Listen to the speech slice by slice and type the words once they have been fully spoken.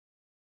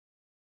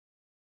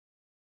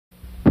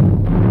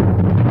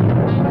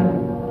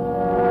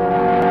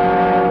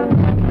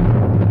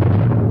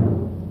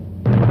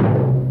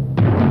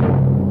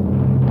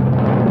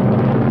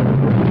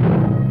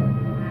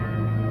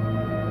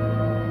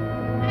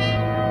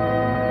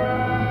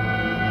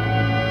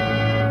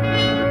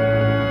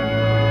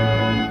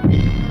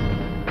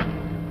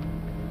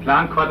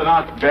Plan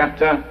Quadrat,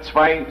 Bertha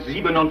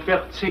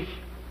 2,47.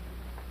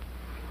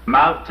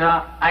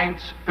 Martha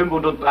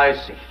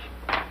 1,35.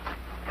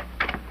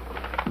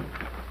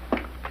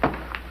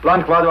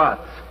 Plan Quadrat,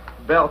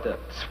 Bertha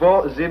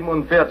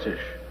 2,47.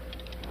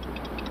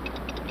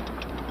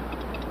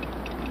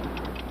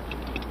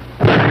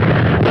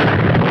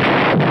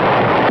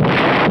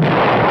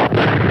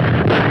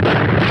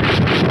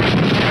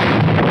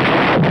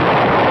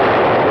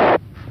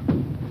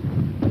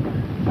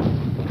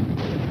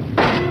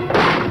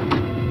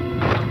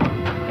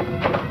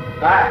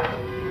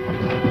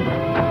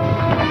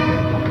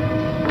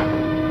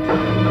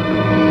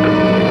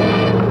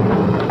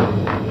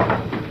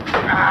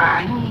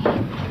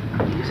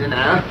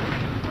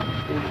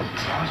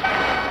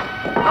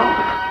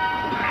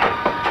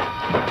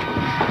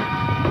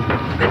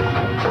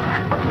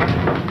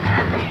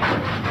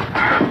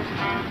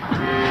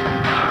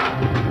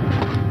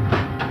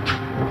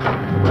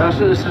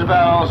 This is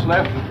about all that's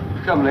left.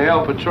 Coming to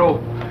L Patrol.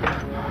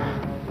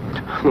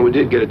 Well, we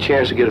did get a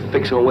chance to get a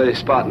fix on where they're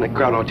spotting that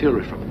crowd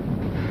artillery from.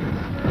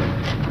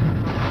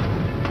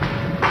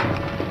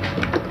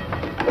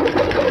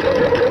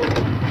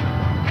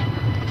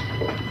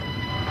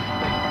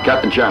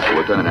 Captain Chancellor,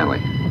 Lieutenant Henley.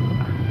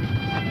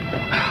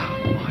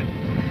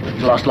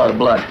 He's lost a lot of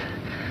blood.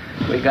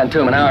 We got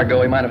to him an hour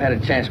ago. He might have had a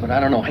chance, but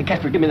I don't know. Hey,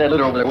 Casper, give me that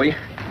litter over there, will you?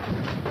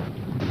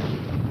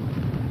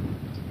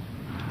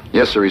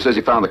 Yes, sir. He says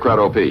he found the crowd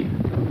OP.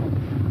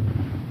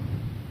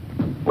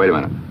 Wait a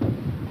minute.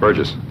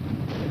 Burgess,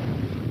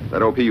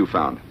 that OP you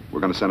found, we're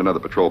going to send another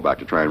patrol back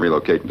to try and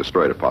relocate and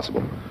destroy it if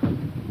possible.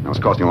 Now, it's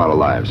costing a lot of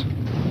lives.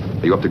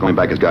 Are you up to going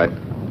back as guide?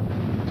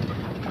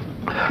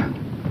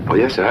 Oh,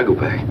 yes, sir. I'll go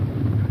back.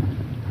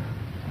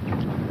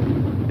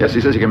 Yes,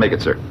 he says he can make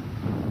it, sir.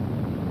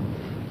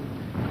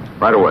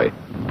 Right away.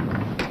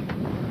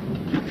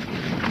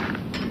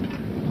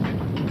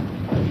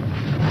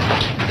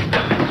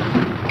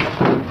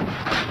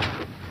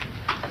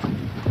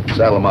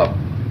 Saddle him up.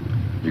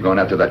 You're going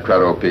after that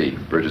crowd OP.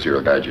 Burgess here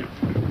will guide you.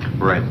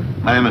 Right.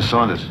 I am Miss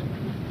Saunders.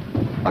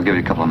 I'll give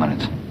you a couple of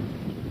minutes.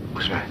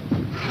 That's right.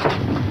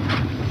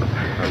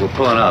 We're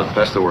pulling out.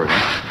 Pass the word.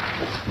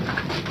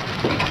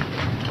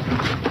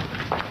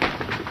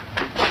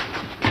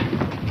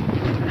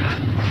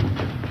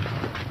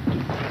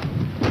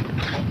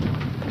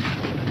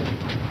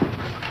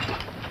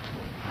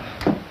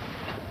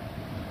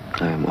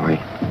 Hey, Maury.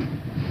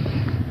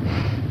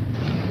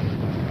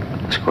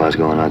 The squad's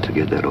going out to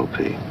get that OP.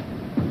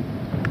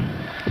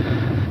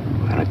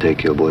 We're gonna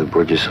take your boy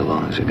Burgess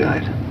along as a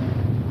guide.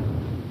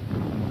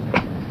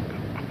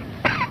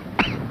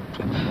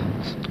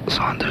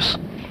 Saunders.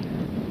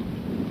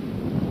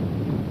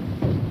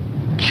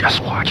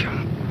 Just watch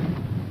him.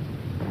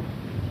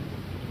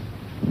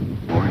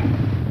 Maury.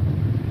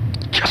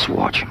 Just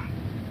watch him.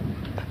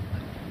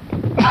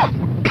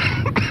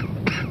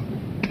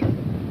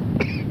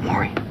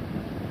 Maury.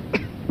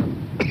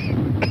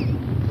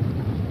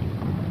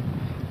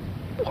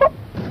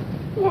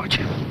 Watch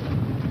him.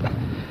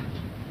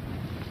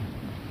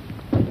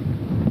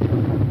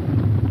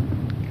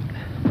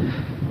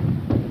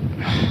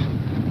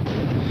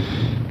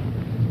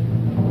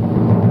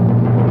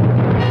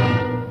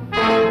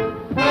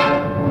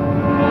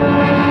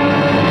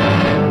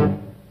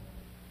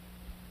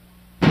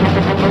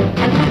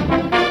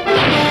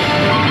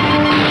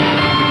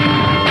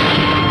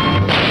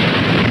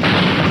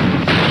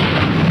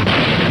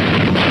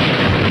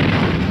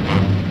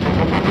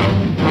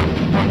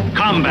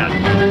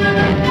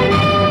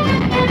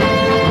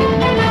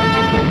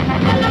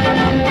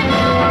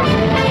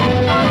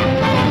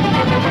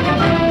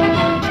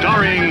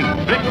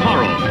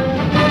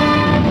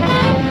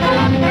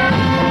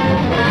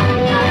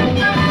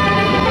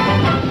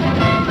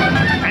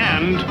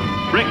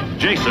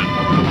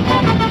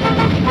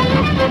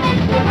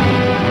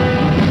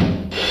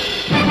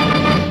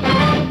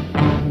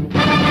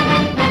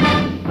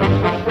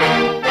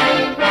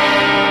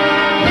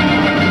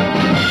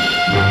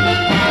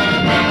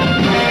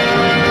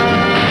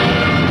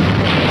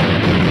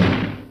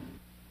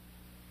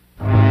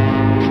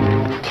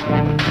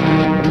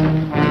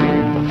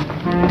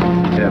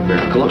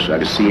 Closer, I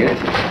could see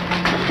anything.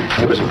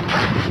 It was,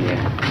 yeah.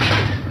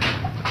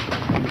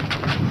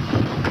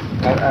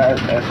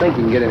 I think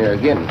we can get in there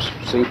again.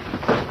 See,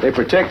 they're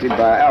protected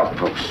by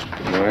outposts.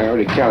 You know, I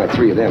already counted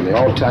 3 of them. They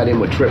all tied in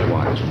with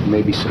tripwires.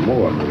 Maybe some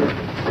more of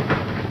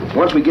them.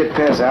 Once we get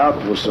past the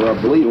outposts, I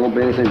believe there won't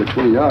be anything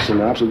between us and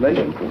the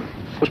observation point.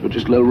 But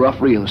just a little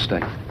rough real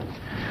estate.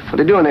 What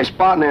they're doing, they're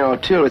spotting their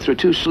artillery through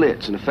 2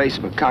 slits in the face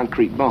of a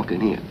concrete bunker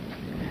in here.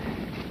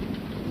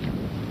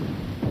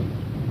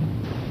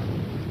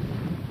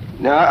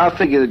 Now, I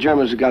figure the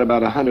Germans have got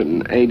about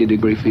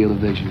 180-degree field of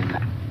vision in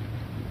that.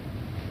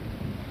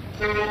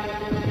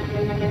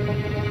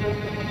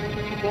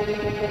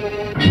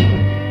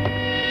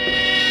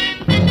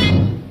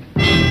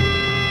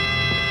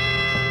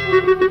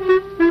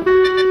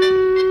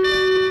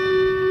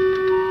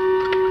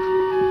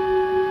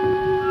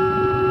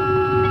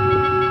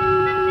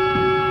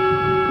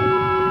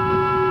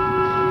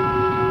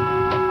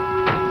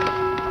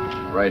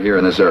 Right here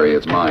in this area,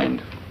 it's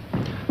mined.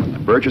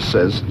 Burgess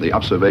says the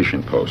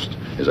observation post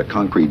is a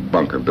concrete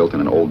bunker built in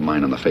an old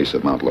mine on the face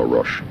of Mount La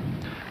Roche.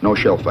 No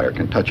shell fire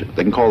can touch it.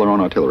 They can call their own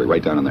artillery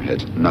right down on their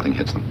heads. Nothing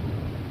hits them.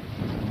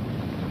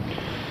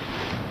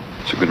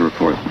 It's a good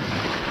report.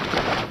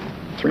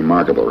 It's a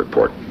remarkable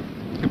report.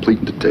 Complete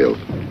and detailed.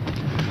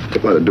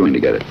 Took a lot of doing to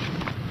get it.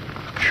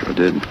 Sure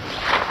did.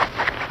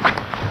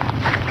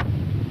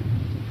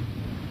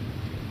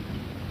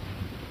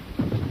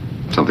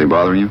 Something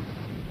bothering you?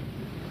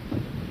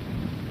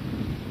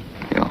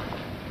 Yeah.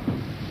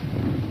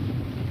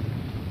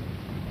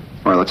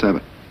 All right, let's have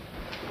it.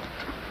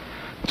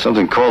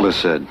 Something Calder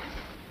said.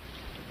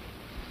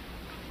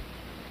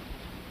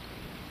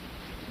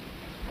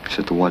 He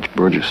said to watch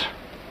Burgess.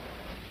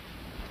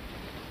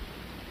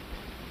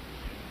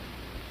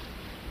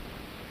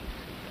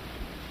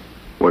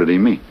 What did he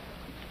mean?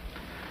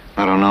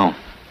 I don't know.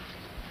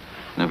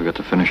 Never got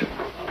to finish it.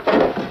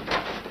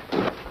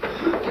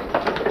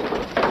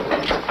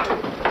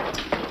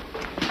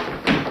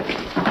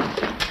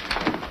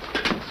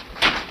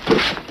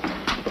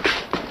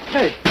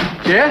 Hey,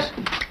 Jess?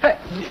 Hey,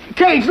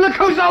 Cage, look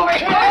who's over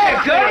here! Hey,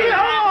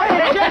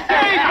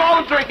 Jesse!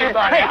 Phone drinking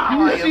buddy!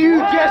 Hey, you,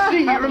 Jesse.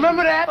 You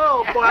remember that?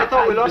 Oh, boy, I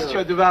thought we lost you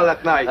at Duval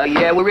that night.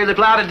 Yeah, we really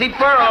plowed a deep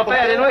furrow up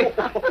there, didn't we?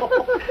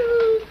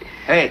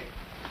 Hey,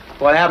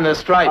 what happened to the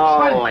stripes?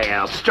 Oh,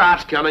 well,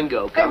 stripes come and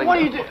go, come and go. What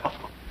are you doing?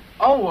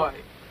 Oh,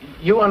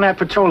 you on that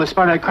patrol that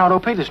spotted that crowd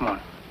OP this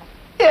morning?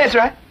 Yeah, that's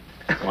right.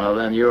 Well,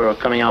 then you're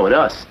coming out with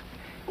us.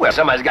 Well,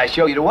 somebody's got to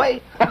show you the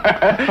way.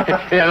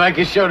 Yeah, like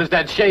you showed us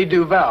that Chez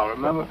Duval,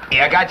 remember?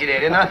 Yeah, I got you there,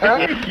 didn't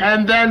I?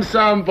 And then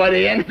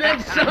somebody, and then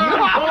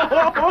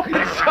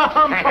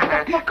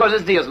Because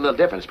this deal's a little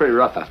different. It's pretty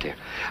rough out there.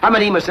 I'm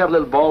gonna eat myself a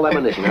little ball of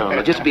ammunition, I don't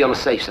know, just to be on the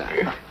safe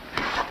side.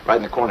 Right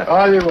in the corner.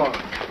 All you want.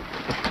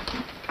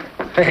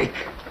 Hey,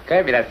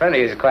 Kirby, that friend of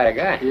yours is quite a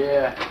guy.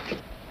 Yeah.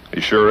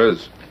 He sure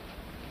is.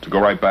 To go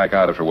right back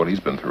at it for what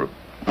he's been through.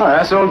 Oh,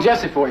 that's old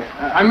Jesse for you.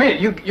 I mean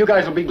it. You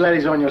guys will be glad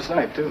he's on your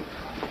side, too.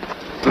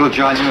 Little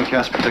John, you and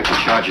Casper take the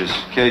charges.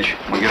 Cage,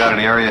 when we get out of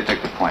the area,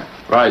 take the point.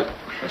 Right.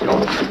 Let's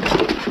go.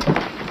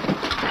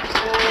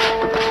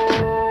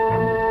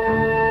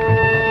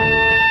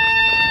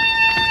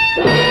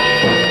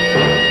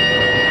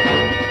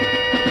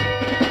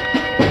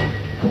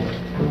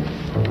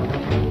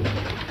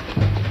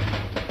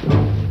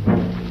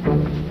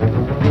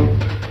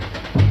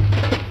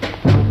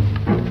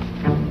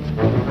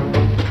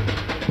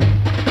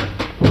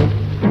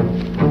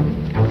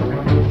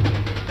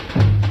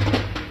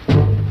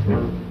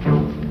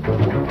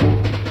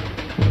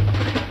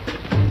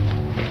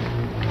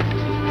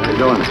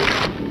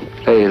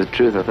 Tell you the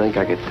truth, I think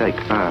I could take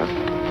 5.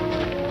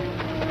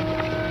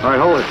 All right,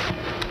 hold it.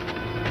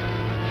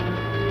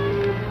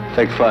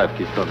 Take 5.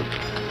 Keep covered.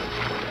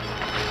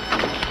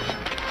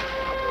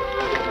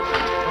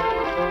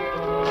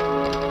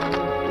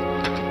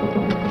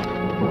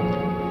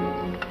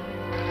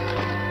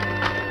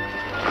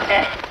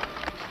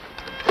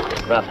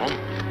 Rough,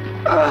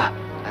 huh?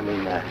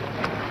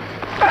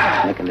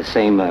 Making the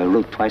same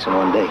route twice in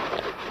one day.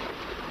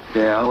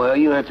 Yeah, well,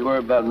 you don't have to worry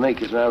about me,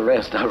 because I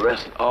rest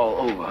all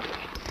over.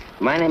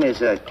 My name is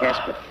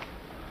Casper.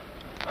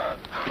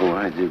 Oh,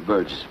 I do,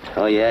 Burgess.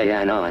 Oh, yeah,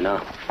 I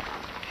know.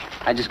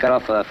 I just got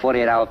off a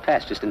 48-hour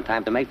pass just in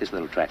time to make this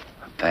little trek.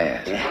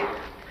 Pass? Yeah.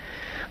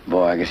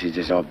 Boy, I guess you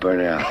just all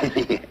burnt out.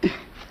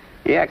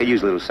 Yeah, I could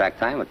use a little sack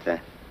time, but,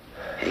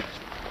 hey,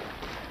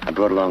 I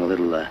brought along a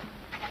little,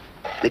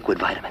 liquid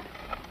vitamin.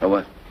 A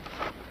what?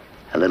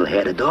 A little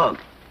hair-to dog.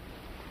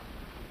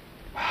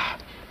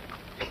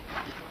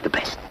 The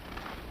best.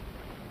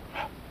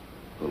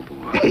 Oh,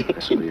 boy.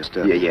 That's some real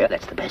stuff. Yeah,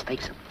 that's the best.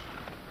 Take some.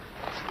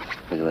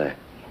 Look at that.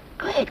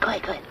 Go ahead.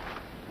 Hey,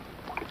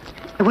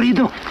 what are you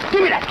doing?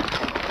 Give me that.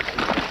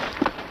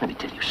 Let me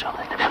tell you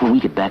something. When we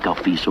get back, I'll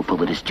feel so full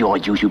of this joy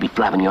juice, you'll be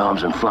flapping your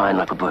arms and flying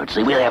like a bird.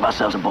 See, we'll have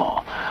ourselves a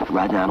ball. But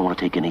right now, I don't want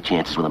to take any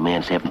chances with a man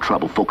that's having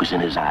trouble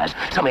focusing his eyes.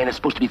 Some man that's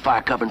supposed to be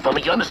fire covering for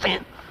me, you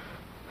understand?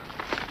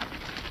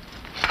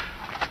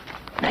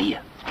 Now,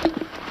 here.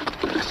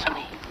 Listen to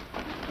me.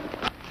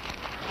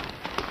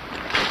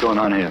 What's going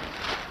on here?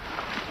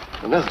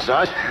 Well, nothing,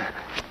 Sarge.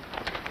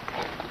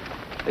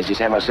 Let's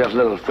just have ourselves a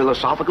little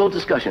philosophical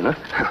discussion, huh?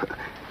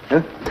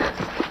 Huh?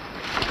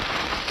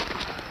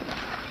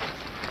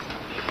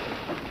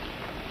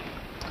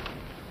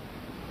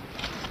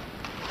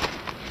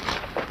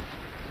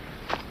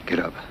 Get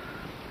up.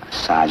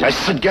 Sarge, I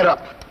said get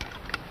up.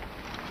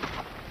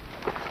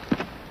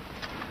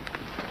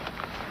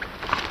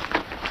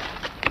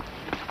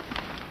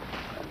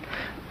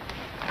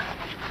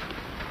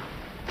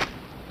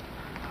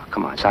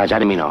 Come on, Sarge, I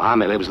didn't mean no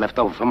harm. It was left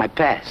over from my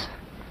pass.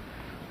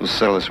 We'll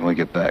settle this when we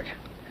get back.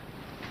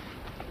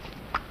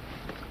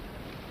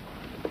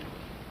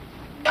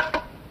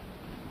 All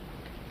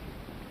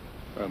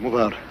right, move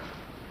out.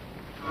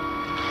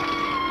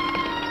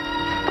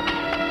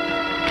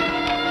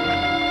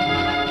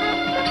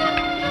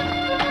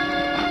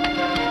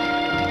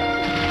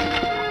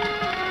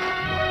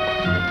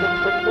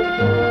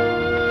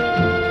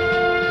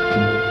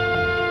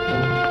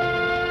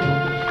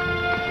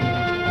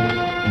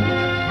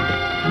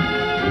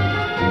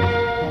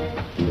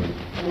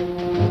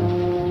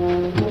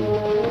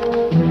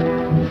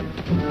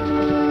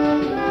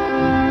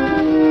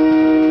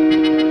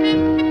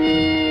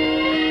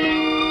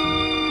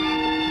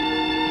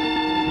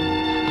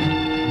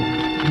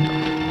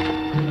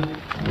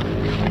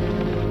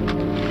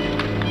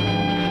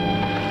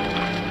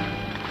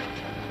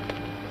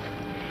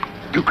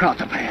 2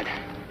 Krauts up ahead.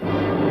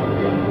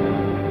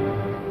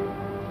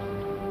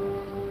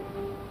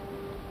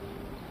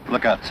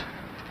 Lookouts.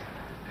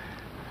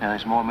 Yeah,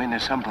 there's more men there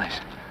someplace.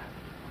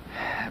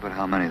 Yeah, but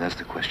how many? That's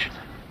the question.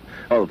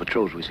 All the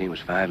patrols we seen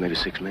was 5, maybe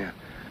 6 men.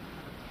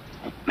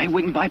 Maybe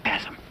we can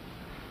bypass them.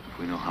 If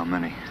we know how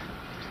many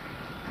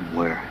and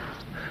where.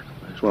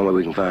 There's one way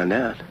we can find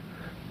out.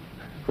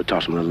 We'll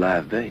toss them a little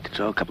live bait. It's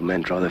all a couple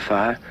men draw their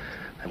fire.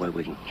 That way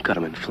we can cut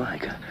them in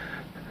flank. If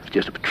it's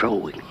just a patrol,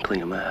 we can clean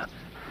them out.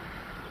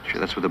 Sure,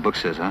 that's what the book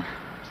says, huh?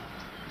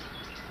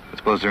 I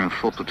suppose they're in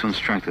full platoon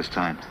strength this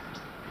time.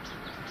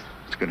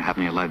 What's going to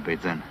happen to your live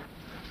bait then?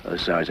 Oh,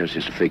 Sarge, that's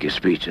just a figure of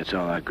speech. That's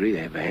all I agree. They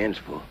have their hands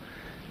full.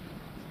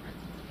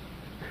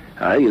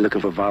 All right, you're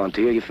looking for a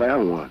volunteer. You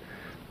found one.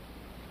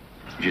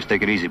 You just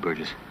take it easy,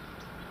 Burgess.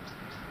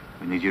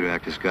 We need you to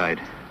act as guide.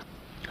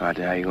 All right,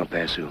 then how you gonna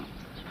pass through?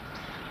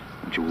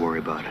 Don't you worry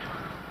about it.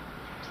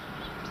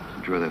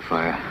 Draw that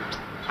fire.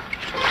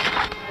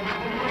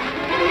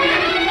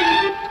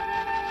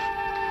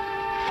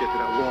 Get to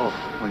that wall.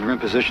 When you're in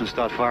position,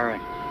 start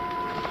firing.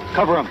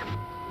 Cover him.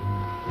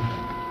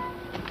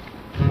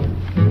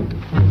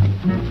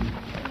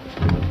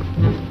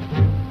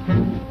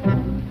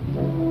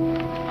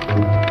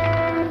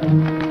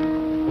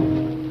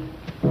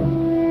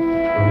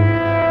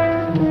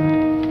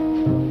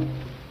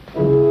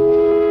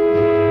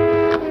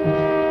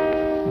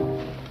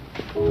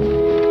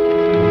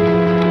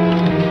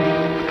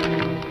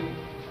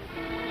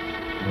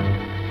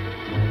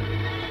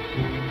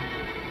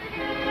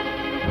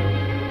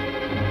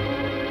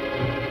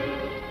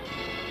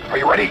 Are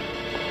you ready?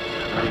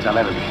 Ready, I'll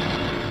ever be.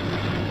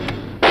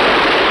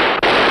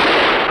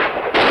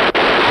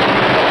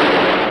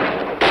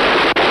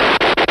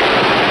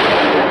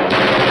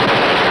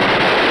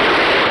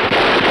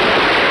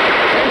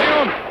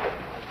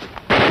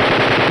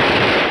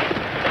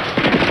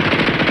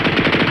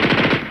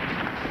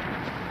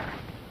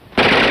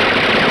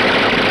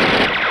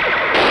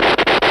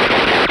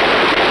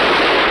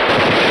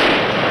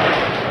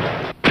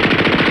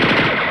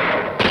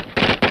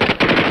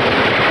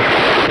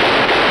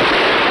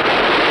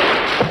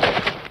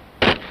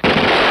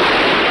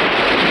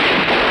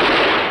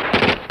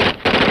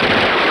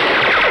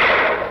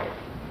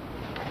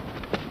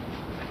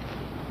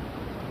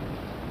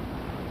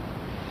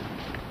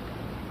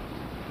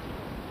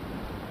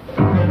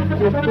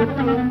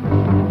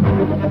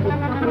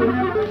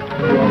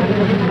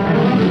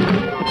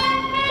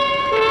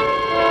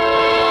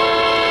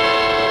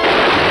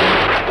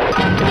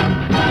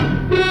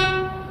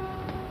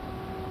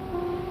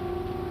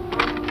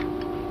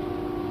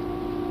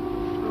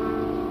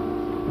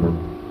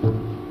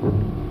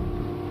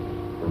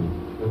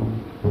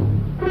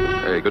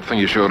 Hey, good thing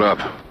you showed up.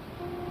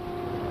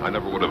 I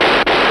never would have...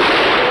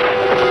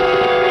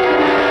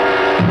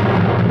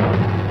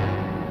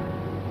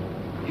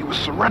 He was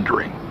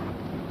surrendering.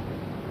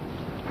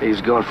 He's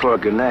going for a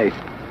grenade.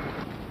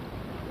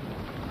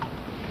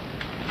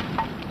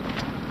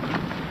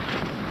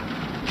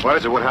 What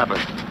is it? What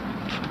happened?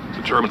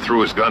 The German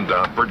threw his gun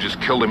down. Burgess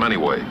killed him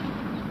anyway.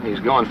 He's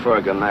going for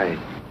a grenade.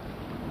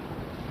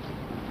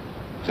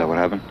 Is that what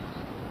happened?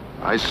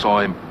 I saw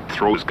him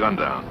throw his gun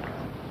down.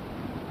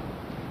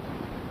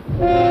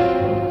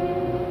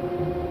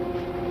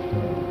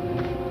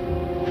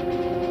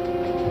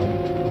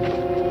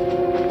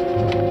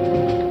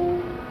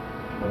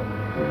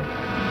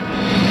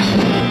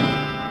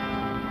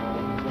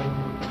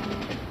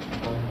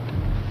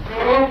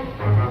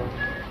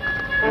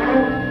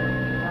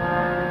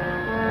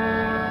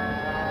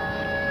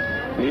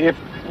 If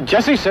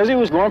Jesse says he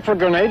was going for a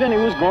grenade, then he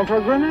was going for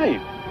a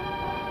grenade.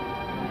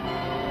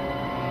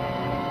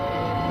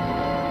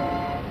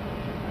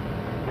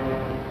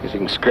 Guess you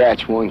can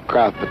scratch one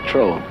Kraut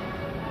patrol.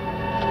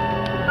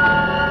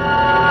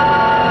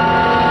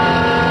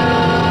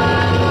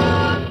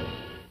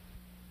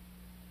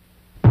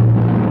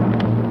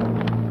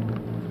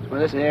 Well,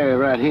 this area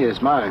right here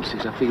is mine,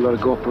 since I figure we ought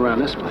to go up around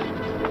this way.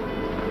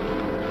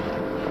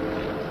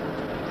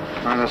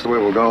 All right, that's the way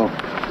we'll go.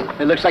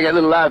 It looks like that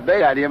little live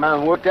bait idea of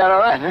mine worked out all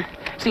right, huh?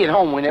 See, at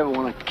home, we never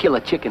want to kill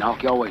a chicken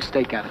hawk. You always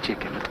stake out a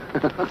chicken.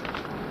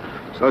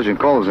 Sergeant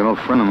Cole's an old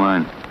friend of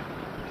mine.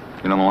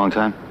 You know him a long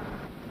time?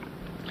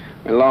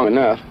 Been long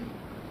enough.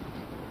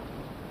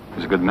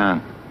 He's a good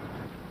man.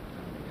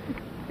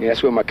 Yeah,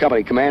 that's what my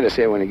company commander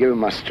said when he gave him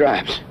my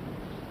stripes.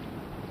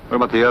 What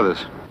about the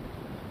others?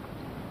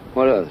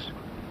 What others?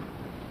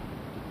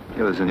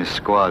 The others in your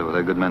squad, were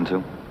they good men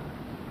too?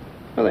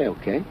 Well, they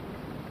okay.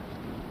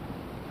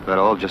 That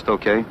all just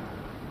okay?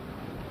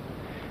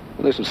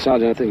 Well, listen,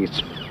 Sergeant, I think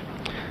it's...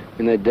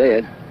 when they're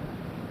dead,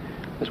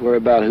 let's worry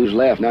about who's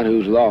left, not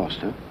who's lost,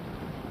 huh?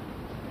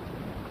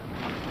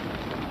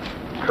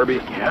 Kirby?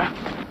 Yeah?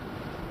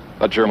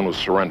 That German was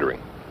surrendering.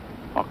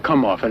 Oh,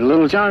 come off it.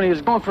 Little Johnny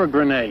is going for a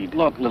grenade.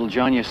 Look, Little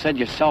John, you said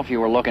yourself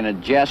you were looking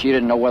at Jess. You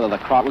didn't know whether the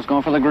Kraut was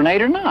going for the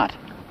grenade or not.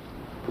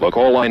 Look,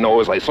 all I know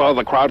is I saw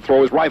the crowd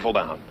throw his rifle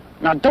down.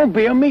 Now, don't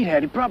be a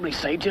meathead. He probably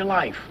saved your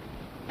life.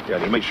 Yeah,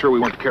 and he made sure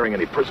we weren't carrying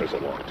any prisoners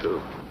along, too.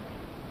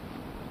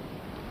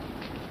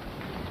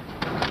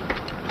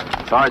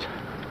 Sarge,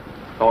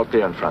 all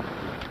clear in front.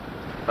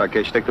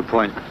 Okay, stick to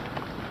point.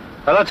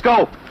 Now, let's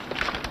go.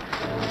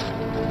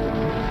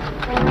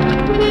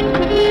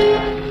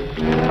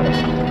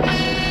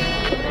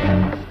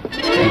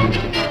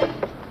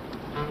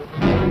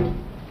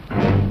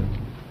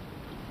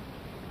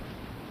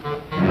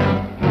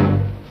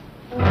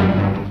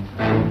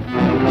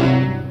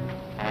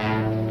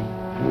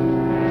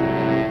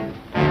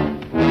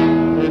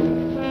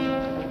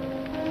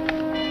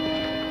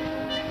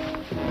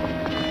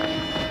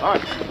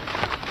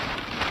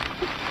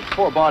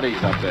 Four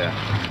bodies up there.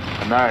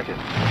 American.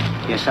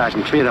 Yes,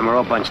 Sergeant. 3 of them are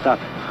all bunched up.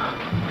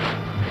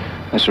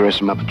 That's the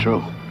rest of my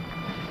patrol.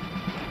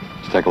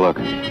 Let's take a look.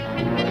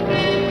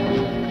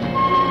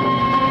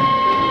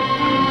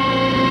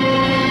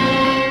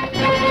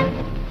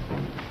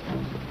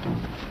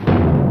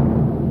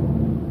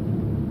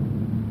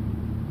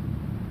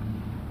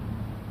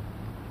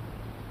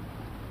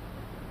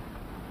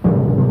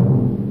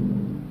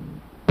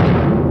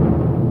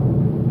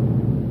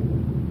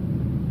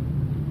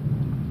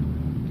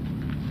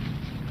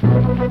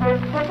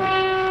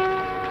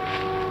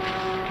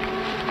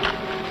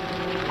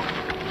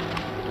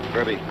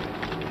 Kirby,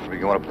 we're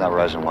going up in that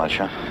horizon watch,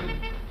 huh?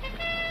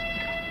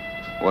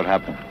 What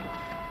happened?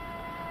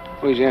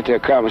 Well, he's after a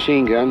crowd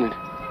machine gun. And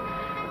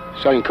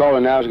Sergeant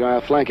Calder now is going to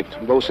outflank him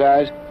from both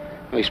sides.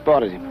 Well, he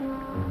spotted him.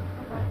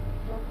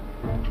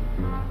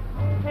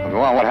 Well,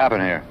 go on, what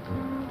happened here?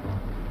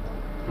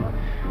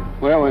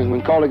 Well,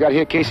 when Calder got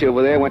hit, Casey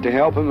over there went to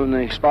help him, and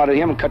they spotted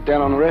him and cut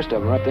down on the rest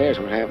of them. Right there's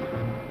what happened.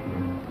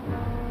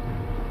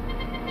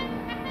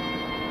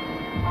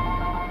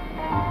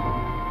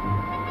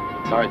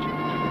 Sergeant,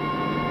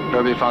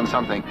 Kirby found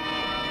something.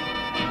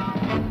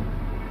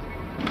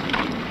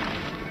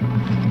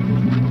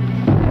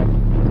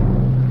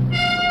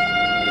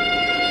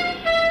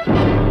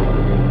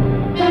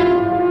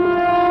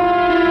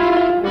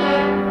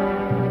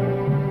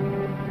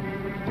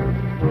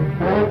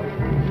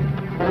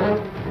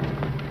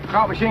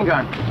 Kraut machine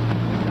gun.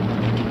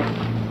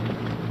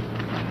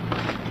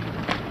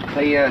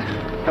 They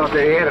thought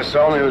they had us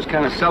all, and it was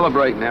kind of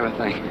celebrating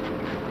everything.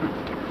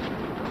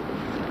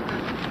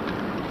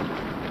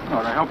 Oh,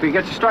 I hope he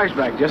gets his stripes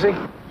back, Jesse.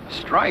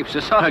 Stripes?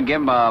 This ought to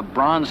give him a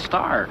Bronze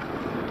Star.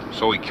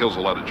 So he kills a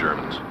lot of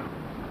Germans.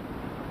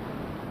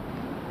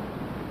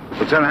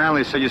 Lieutenant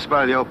Hanley said you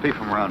spotted the LP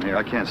from around here.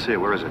 I can't see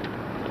it. Where is it?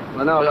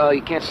 Well, no,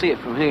 you can't see it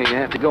from here. You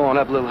have to go on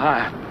up a little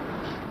higher.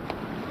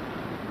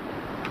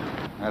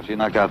 After you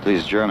knock out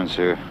these Germans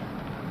here,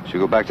 should you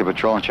go back to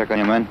patrol and check on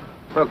your men?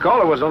 Well,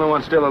 Calder was the only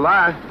one still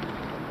alive.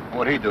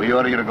 What'd he do? He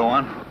ordered you to go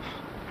on?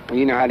 Well,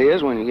 you know how it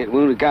is. When you get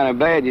wounded kind of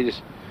bad, you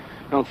just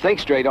don't think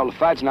straight. All the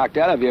fight's knocked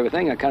out of you,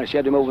 everything. I kind of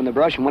shoved him over in the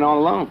brush and went on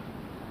alone.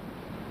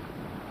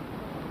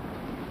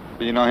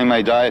 But you know he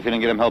may die if you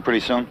didn't get him help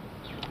pretty soon?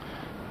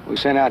 We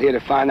sent out here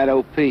to find that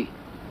OP.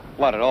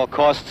 What, at all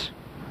costs?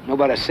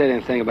 Nobody said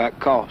anything about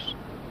cost.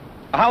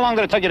 How long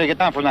did it take you to get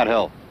down from that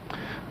hill?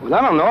 Well,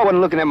 I don't know. I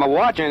wasn't looking at my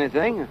watch or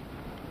anything.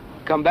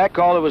 Come back,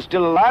 Calder was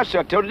still alive, so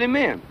I toted him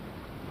in.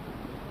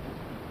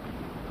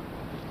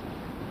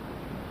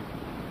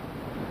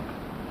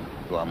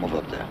 Go on, move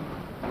up there.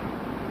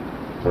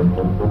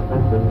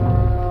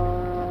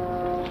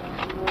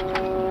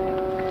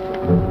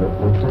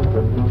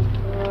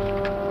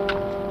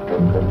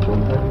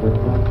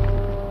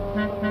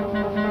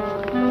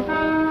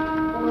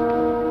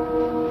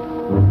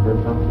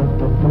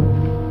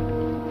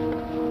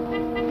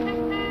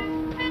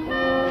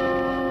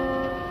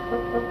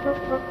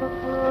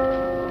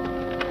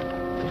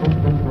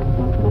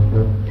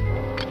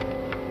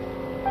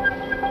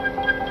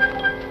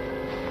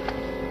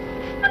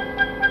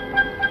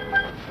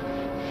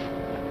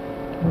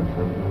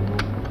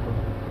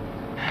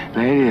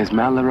 There it is,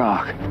 Mount La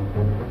Rock.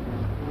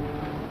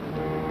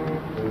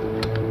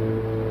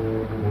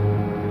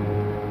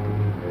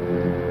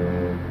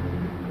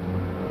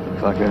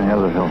 It's like any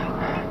other hill.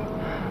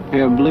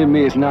 Yeah, believe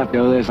me, it's not,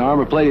 though. There's an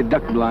armor-plated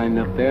duck blind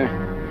up there.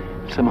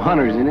 Some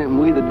hunters in it, and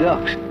we the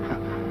ducks.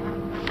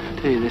 I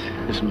tell you,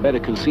 there's some better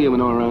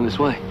concealment on around this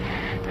way.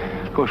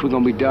 Of course, we're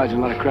going to be dodging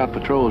a lot of crowd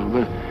patrols,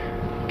 but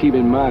keep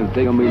in mind that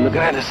they're going to be looking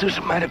at us through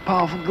some mighty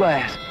powerful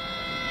glass.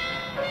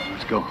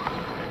 Let's go.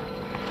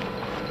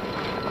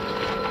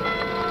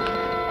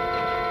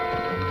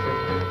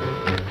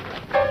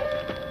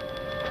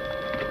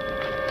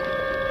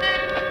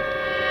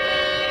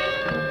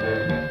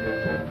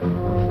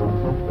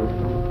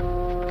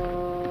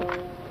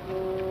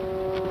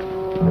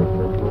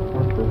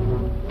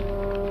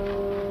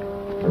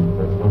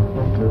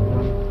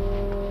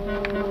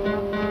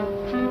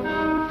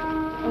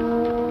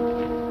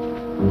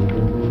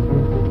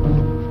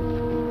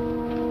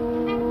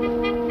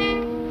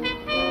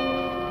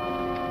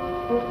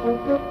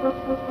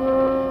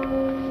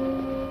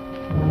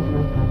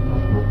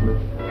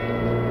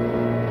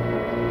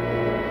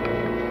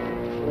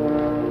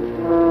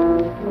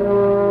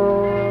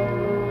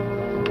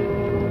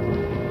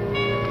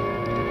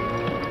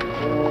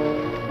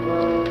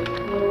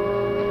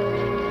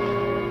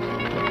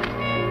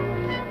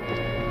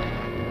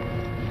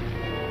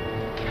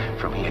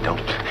 From here, don't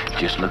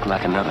just look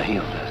like another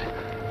hill, does it?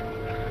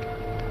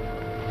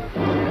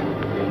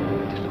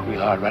 Just look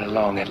real hard right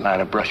along that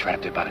line of brush right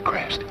up there by the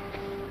crest.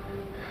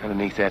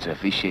 Underneath that's a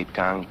V-shaped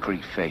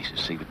concrete face, you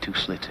see, with 2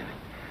 slits in it.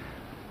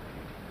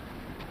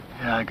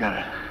 Yeah, I got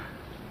it.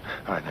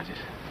 All right, now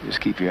just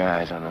keep your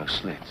eyes on those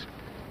slits.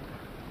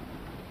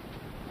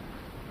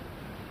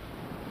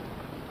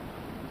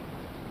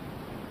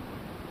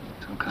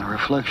 Some kind of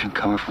reflection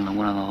coming from the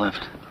one on the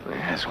left.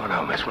 Yeah, that's one of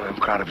them. That's one of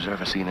them crowd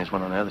observers see, and there's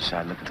one on the other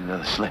side looking through the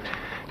other slit.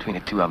 Between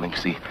the two of them, you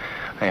can see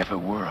half a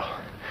whirl.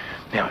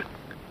 Now,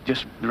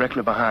 just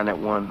directly behind that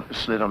one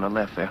slit on the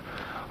left there,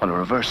 on the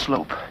reverse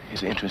slope, is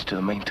the entrance to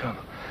the main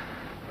tunnel.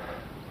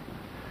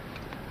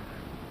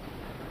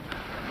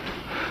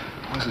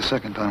 Where's the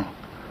second tunnel?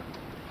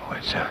 Oh,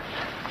 it's,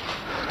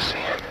 let's see.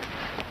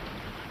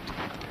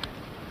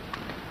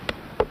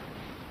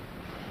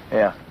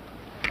 Yeah.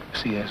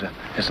 See, there's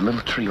a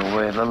little tree over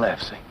there to the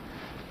left, see?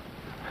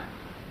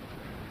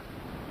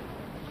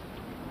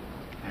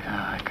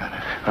 Yeah, I got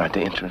it. All right,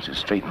 the entrance is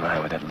straight in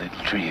line with that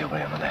little tree over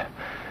there on the left.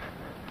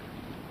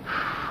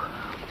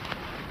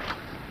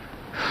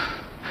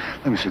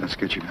 Let me see that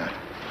sketch you got.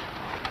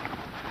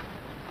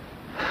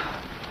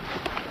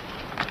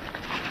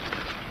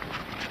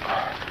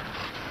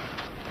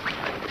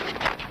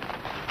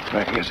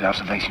 Right here's the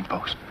observation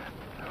post.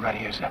 Right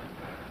here's the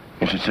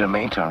entrance to the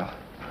main tunnel.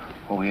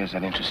 Over here's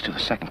that entrance to the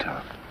second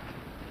tunnel.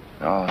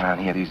 All around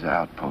here, these are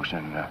outposts,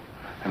 and there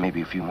may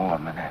be a few more of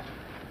them in there.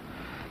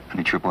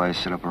 Any tripwires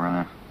set up around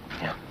there?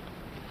 Yeah.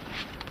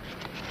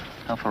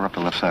 How far up the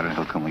left side of the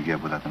hill can we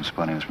get without them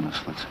spotting us from the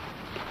slits?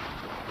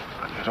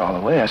 It's all the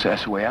way.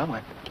 That's the way I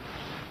went.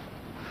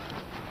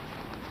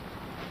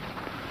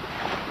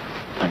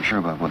 Are you sure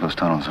about what those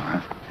tunnels are,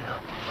 huh? Yeah.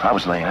 I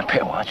was laying up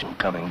there watching them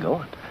coming and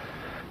going.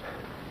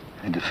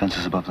 Any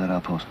defenses above that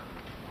outpost?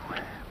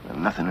 Well,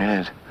 nothing really.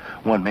 There's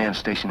one man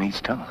stationed in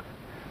each tunnel.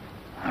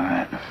 All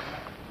right.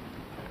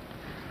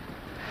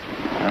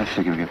 I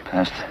figure we get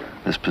past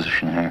this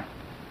position here.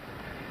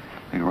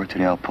 We go right to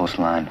the outpost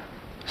line,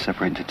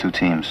 separate into 2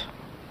 teams.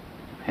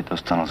 Hit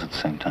those tunnels at the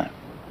same time.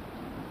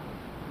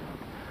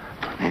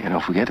 Yeah,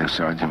 don't forget those,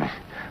 Sergeant. I mean,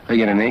 if they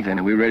get an inkling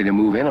and we're ready to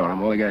move in on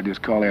them, all they gotta do is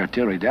call their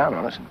artillery down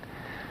on us. And,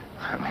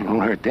 I mean, it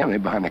won't hurt them. They're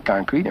behind the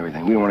concrete and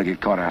everything. We don't want to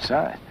get caught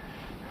outside.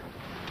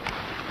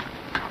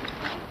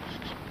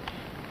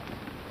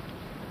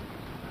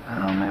 I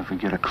don't know if we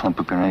get a clump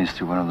of grenades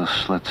through one of those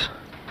slits.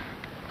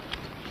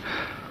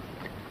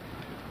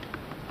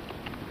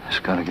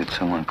 Just gotta get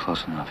someone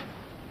close enough.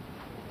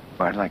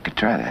 Well, I'd like to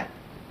try that.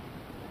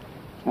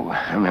 Well,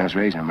 I mean, I was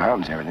raised in the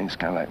mountains and everything. It's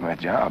kind of like my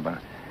job, but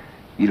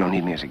you don't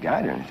need me as a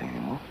guide or anything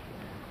anymore.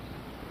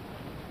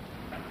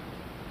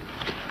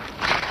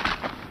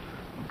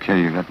 Okay,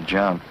 you got the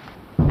job.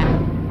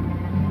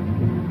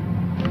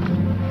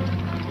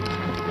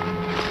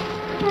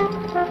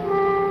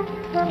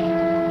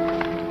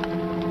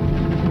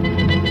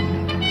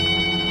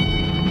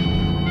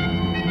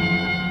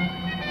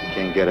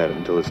 Can't get at it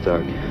until it's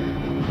dark.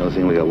 The only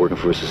thing we got working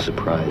for us is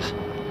surprise.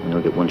 We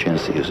only get one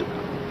chance to use it.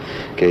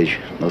 Gage,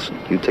 listen,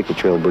 you take the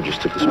trail Burgess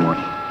took this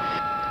morning.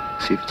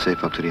 See if it's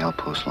safe up to the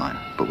outpost line.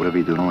 But whatever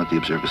you do, don't let the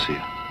observers see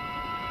you.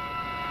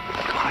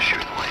 Come on, shoot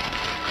the way.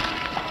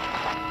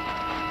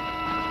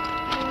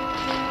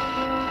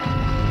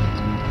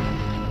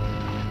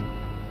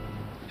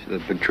 See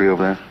that big tree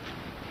over there?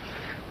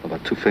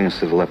 About 2 fingers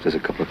to the left, there's a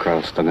couple of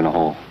crowds stuck in a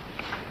hole.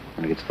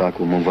 When it gets dark,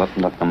 we'll move up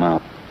and knock them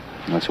out.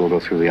 And that's where we'll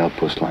go through the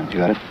outpost line. You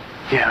got it?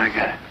 Yeah, I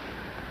got it.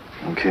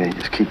 Okay,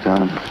 just keep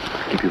down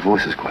and keep your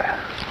voices quiet.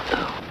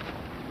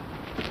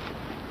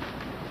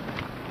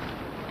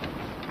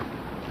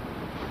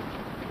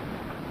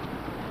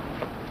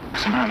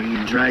 Somehow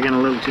you dragging a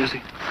little,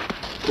 Jesse?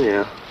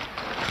 Yeah.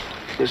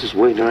 This is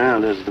waiting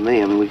around, does it to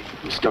me. I mean,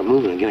 we start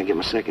moving again, I get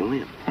my second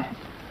wind.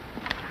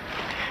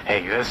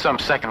 Hey, there's some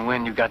second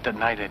wind you got that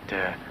night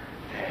at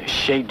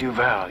Chez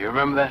Duval. You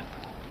remember that?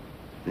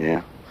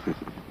 Yeah.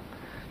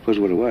 Suppose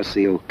what it was,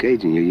 see, old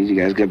Cajun, you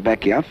guys got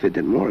back your outfit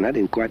that morning. I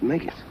didn't quite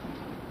make it.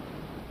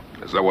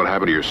 Is that what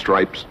happened to your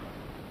stripes?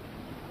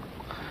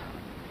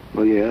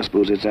 Well, yeah, I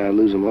suppose that's how I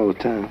lose them all the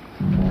time.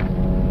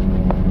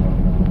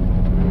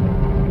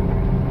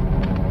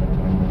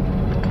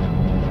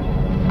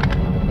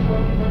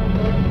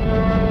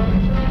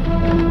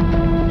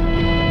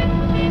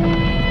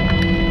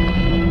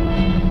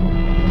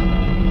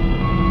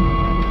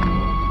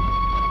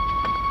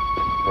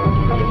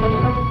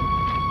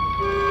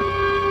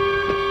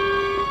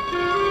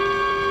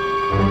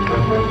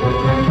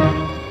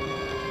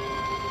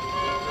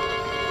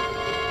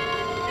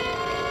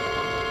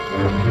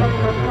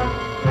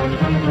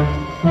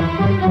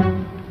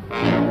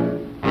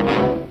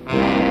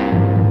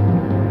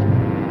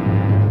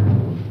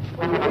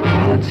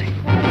 Let's see.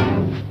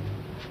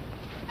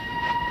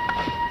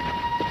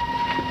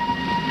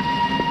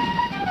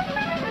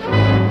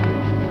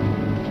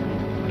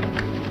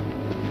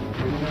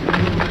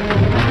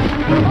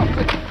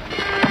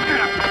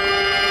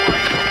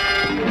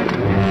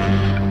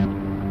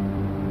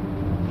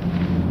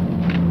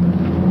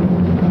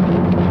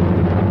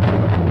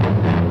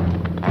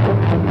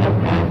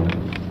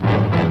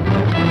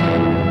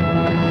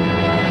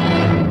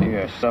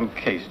 some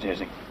case,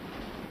 Jesse.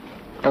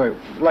 Oh, wait,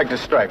 like the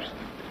stripes.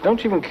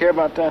 Don't you even care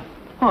about that?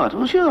 What?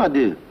 Well, sure I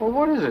do. Well,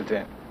 what is it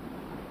then?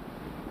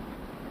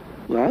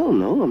 Well, I don't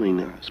know. I mean,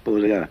 I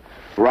suppose I got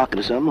a rocket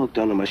or something hooked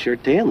onto my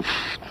shirt tail,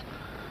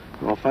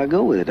 and off I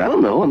go with it. I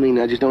don't know. I mean,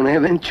 I just don't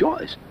have any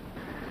choice.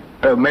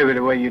 Maybe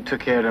the way you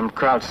took care of them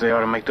Krauts, they ought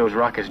to make those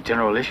rockets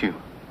general issue.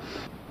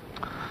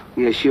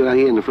 Yeah, sure, out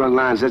here in the front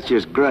lines, that's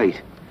just great.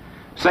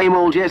 Same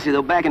old Jesse,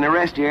 though, back in the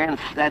rest area, and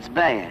that's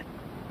bad.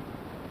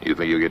 You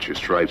think you'll get your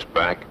stripes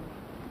back?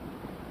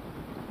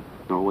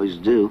 Always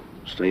do.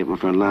 Stay up in the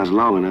front lines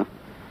long enough.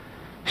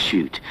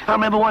 Shoot. I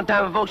remember one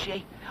time in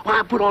Vauchier, when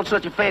I put on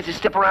such a fancy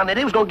step around there,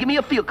 they was gonna give me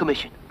a field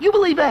commission. You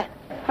believe that?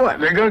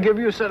 What, they're gonna give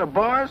you a set of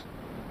bars?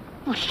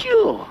 Well,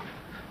 sure.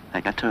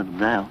 Heck, I turned them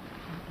down.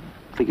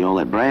 Figuring all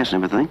that brass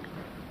and everything.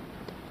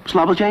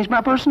 Slobber changed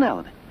my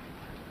personality.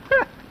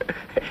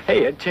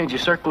 Hey, it'd change your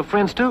circle of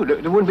friends, too.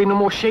 There wouldn't be no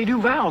more Chez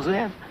Duvals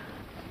then.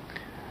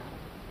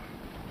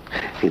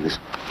 Hey,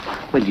 listen.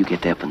 Where did you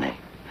get that from there?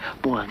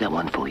 Boy, I got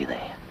one for you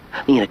there.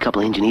 Me and a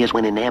couple of engineers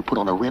went in there and put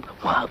on a rip.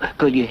 Wow,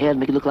 curl your hair and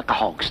make it look like a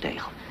hog's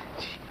tail.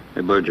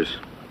 Hey, Burgess,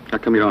 how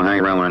come you don't hang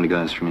around with any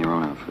guys from your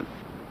own outfit?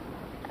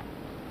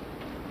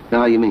 Now,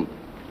 how you mean?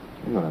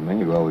 You know what I mean.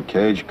 You go out with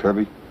Cage,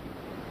 Kirby,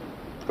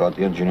 go out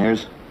the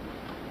engineers.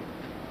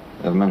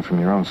 Have men from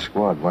your own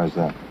squad. Why is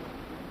that?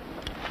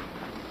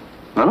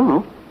 I don't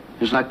know.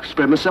 Just like to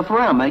spread myself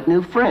around, make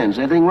new friends.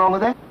 Anything wrong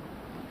with that?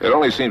 It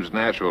only seems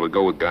natural to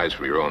go with guys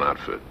from your own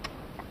outfit.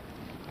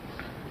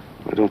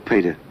 I don't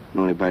pay to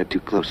know anybody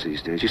too close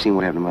these days. You seen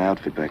what happened to my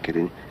outfit back here,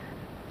 didn't you?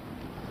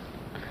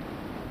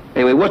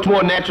 Anyway, what's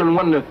more natural than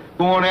wanting to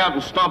go on out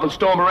and stomp and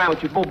storm around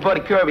with your old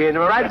buddy Kirby? Am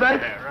I right,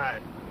 buddy? Yeah,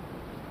 right.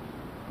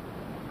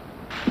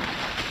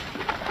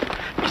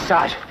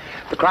 Besides,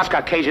 the Krauts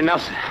got Cage and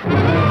Nelson.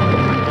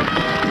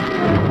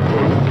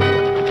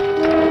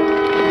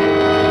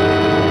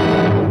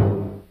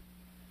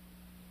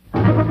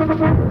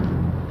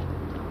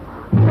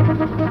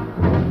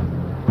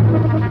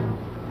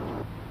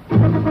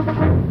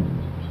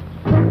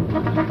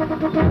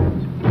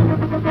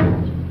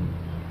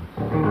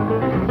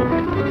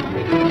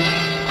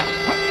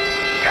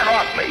 Get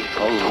off me!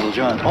 Hold it, little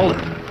John. Hold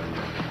it.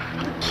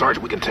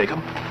 Sergeant, we can take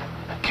him.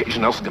 Cage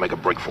and Nelson can make a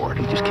break for it.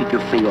 Hey, just keep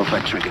your finger off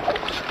that trigger.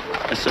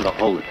 I said to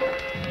hold it. All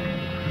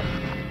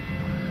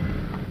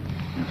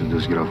you have to do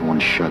is get off one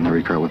shot, and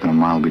every car within a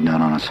mile will be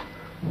down on us.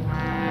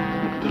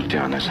 Little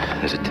John, there's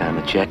a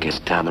time to check, there's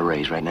a time to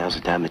raise. Right now is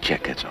the time to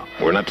check, that's all.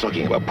 We're not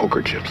talking about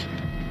poker chips.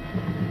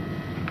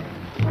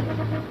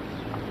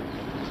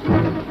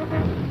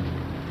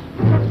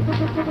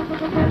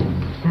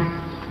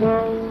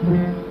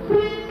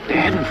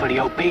 They're heading for the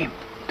OP.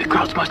 The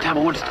Krauts must have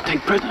orders to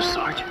take prisoners,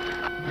 Sarge.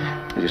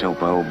 I just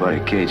hope my old buddy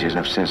Cage has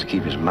enough sense to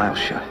keep his mouth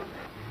shut.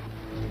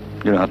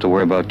 You don't have to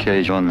worry about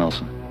Cage or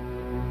Nelson.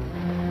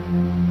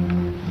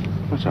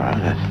 That's all right.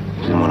 I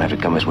didn't want to have to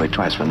come this way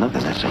twice for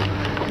nothing, that's all.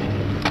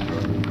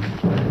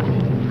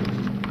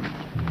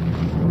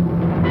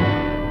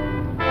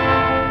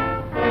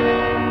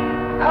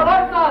 Herr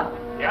Leutnant!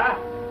 Ja?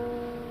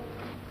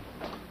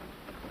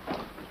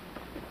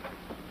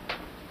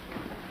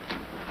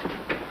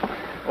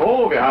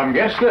 Oh, wir haben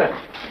Gäste.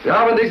 Wir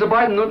haben diese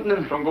beiden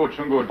unten. Schon gut,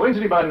 schon gut. Bringen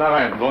Sie die beiden da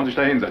rein und sollen sich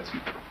da hinsetzen.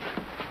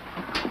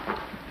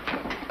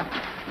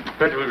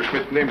 Feldwebel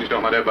Schmidt, nehmen sich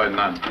doch mal der beiden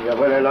an.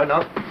 Jawohl, Herr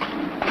Leutnant.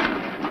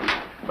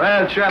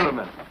 Well,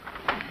 gentlemen.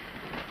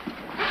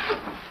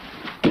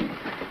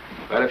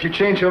 Well, if you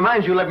change your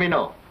minds, you let me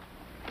know.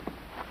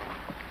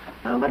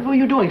 Now, what were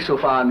you doing so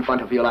far in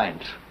front of your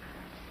lines?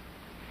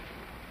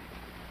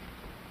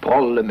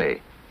 Paul LeMay,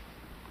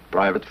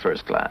 private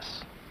first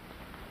class.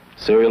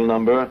 Serial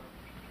number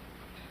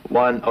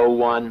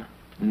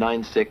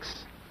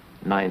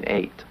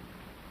 1019698.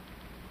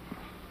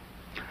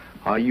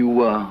 Are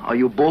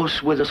you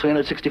boss with the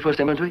 361st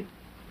Infantry?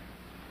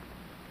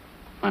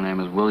 My name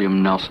is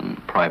William Nelson,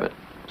 private.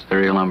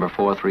 Serial number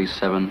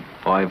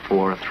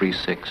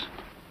 4375436.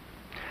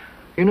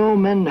 You know,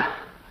 men,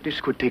 this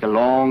could take a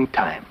long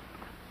time.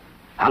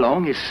 How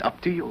long is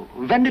up to you.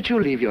 When did you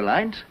leave your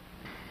lines?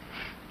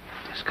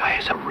 This guy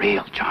is a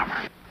real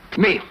charmer.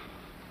 Me.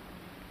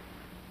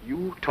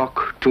 You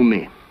talk to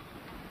me.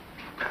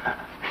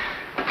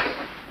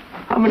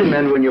 How many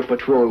men were in your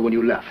patrol when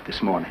you left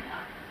this morning?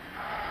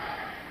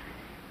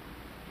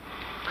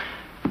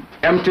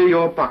 Empty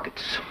your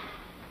pockets.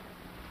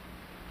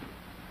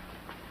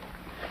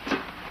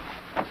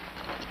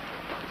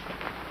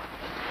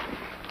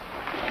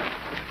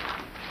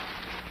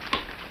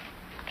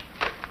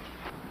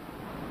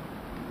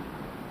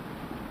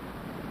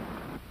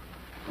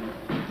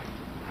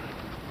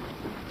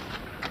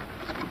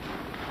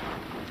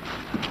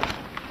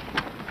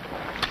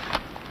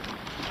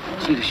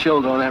 See the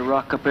shoulder on that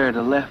rock up there to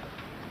the left?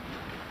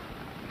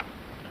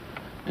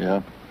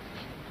 Yeah?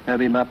 That'll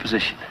be my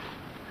position.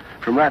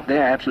 From right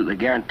there, I absolutely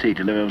guaranteed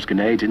to deliver those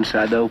grenades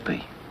inside the OP.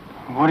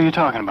 What are you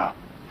talking about?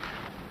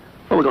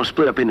 Well, we're going to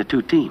split up into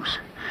two teams.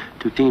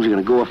 Two teams are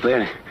going to go up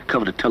there and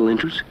cover the tunnel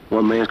entrance.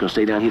 One man's going to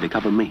stay down here to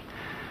cover me.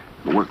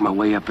 I'll work my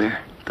way up there,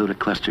 throw the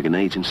cluster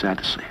grenades inside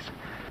the slit.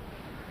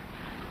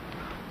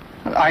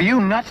 Are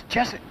you nuts,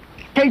 Jesse?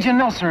 Cage and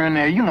Nelson are in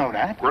there, you know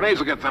that. Grenades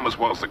will get them as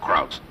well as the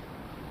Krauts.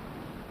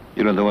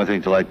 You don't do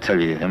anything till I tell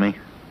you, hear me?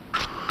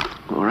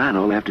 All right,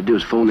 all they have to do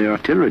is phone the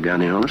artillery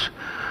down here on us.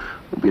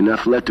 There'll be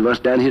enough left of us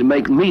down here to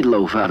make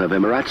meatloaf out of,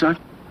 am I right,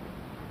 Sergeant?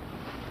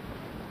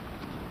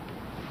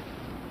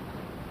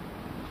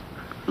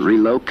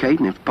 Relocate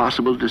and, if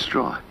possible,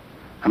 destroy.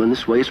 I mean,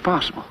 this way it's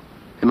possible.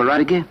 Am I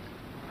right again?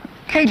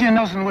 Cage and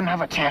Nelson wouldn't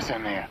have a chance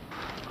in there.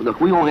 Look,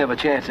 we won't have a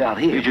chance out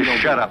here. You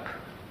just shut up.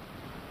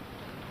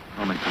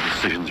 I'll make the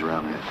decisions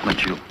around here.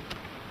 Not you.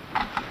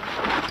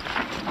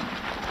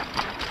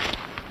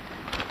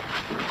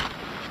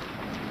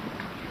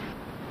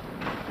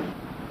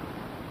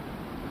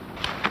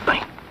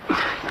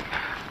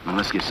 Well,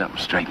 let's get something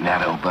straightened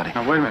out, old buddy.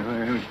 Now, wait a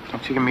minute.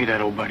 Don't you give me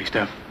that old buddy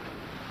stuff.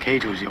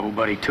 Cage was your old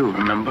buddy, too,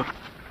 remember?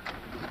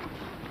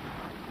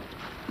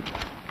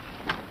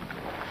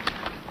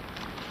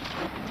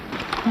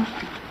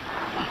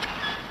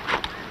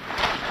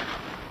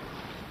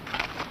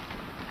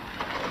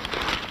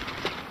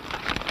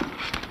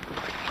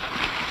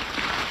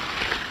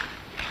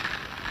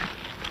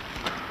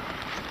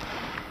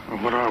 Well,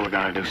 what are we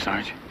gonna do,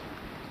 Sarge?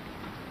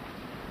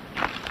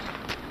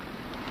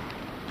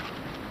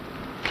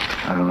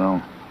 I don't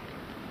know.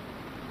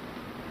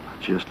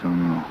 I just don't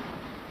know.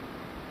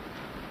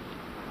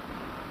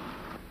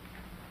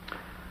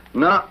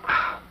 No.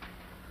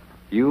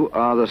 You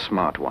are the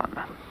smart one.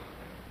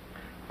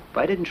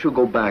 Why didn't you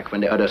go back when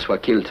the others were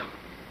killed?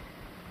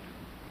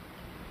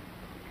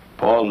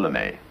 Paul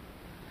LeMay.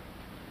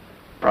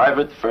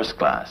 Private first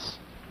class.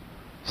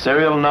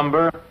 Serial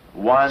number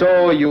 1...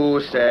 So you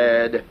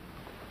said.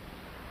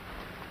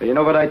 You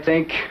know what I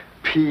think?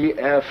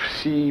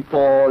 PFC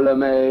Paul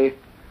LeMay.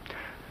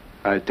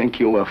 I think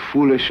you were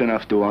foolish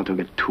enough to want to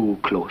get too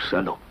close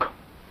a look.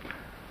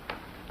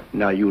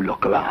 Now you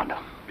look around.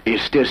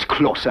 Is this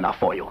close enough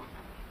for you?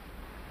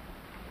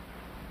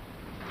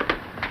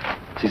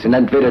 Sie sind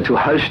entweder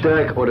zu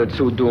halsstark oder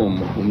zu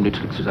dumm,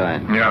 nützlich zu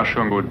sein. Ja,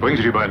 schon gut. Bringen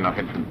Sie die beiden nach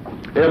hinten.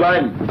 Ihr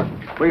beiden,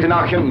 bring sie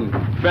nach hinten.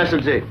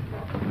 Fesselt sie.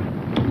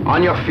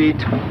 On your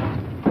feet.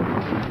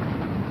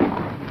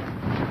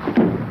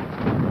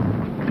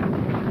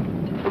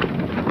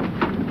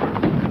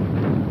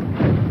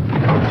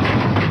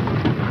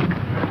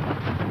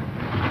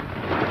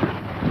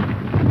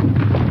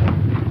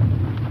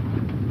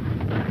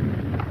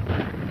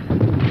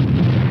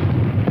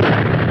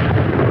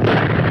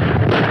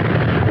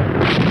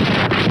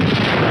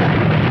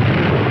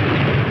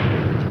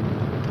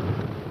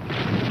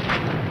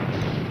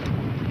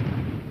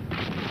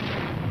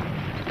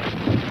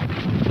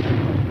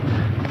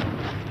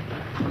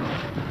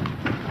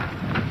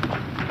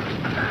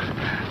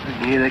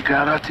 You hear that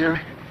crowd out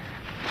there?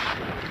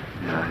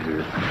 Yeah, I hear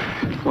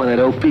it. Well, that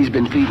OP's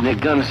been feeding their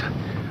gunners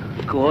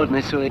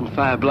coordinates so they can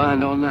fire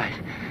blind all night.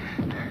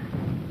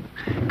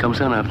 Come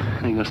sunup,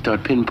 they're gonna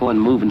start pinpointing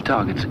moving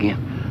targets again.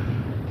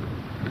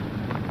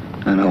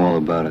 I know all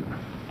about it.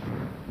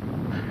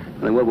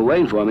 And what we're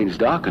waiting for, I mean, it's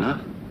dark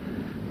enough.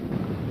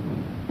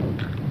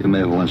 You may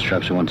have worn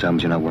straps at one time,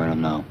 but you're not wearing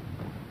them now.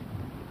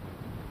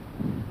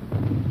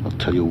 I'll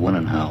tell you when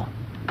and how.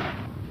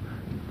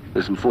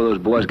 Listen, before those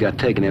boys got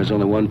taken, there was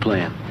only one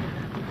plan.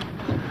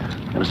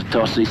 That was to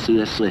toss these through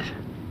that slit.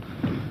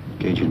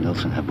 Gage and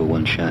Nelson have but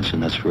one chance,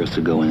 and that's for us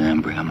to go in there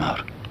and bring them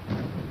out.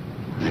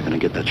 And they're gonna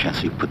get that chance,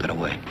 so you put that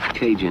away.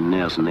 Cage and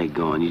Nelson, they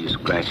gone. You just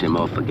scratch them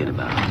off, forget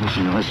about it.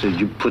 Listen, I said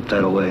you put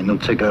that away, and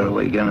don't take that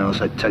away again, or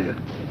else I tell you.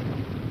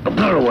 I'll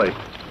put it away.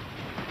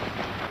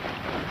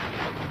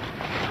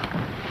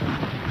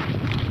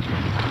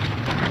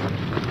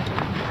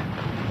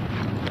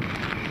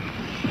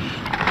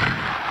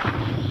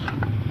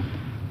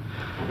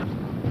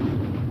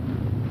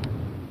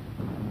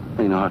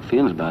 Ain't no hard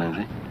feelings about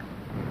anything.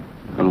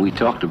 When we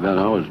talked about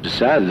it, I always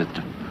decided that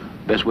the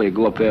best way to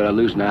go up there without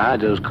losing our hide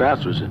to those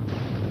Krauts was to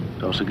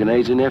toss the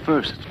grenades in there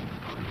first.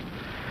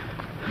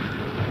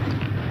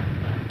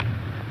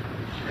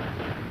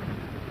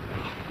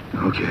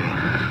 Okay.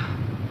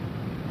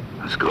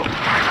 Let's go.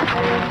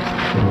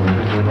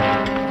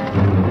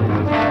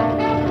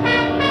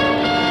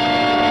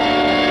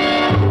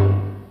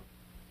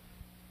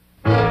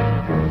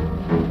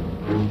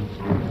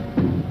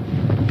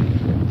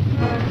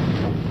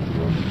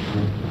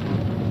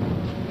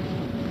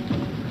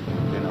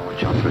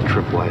 For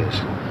tripwires.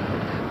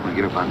 When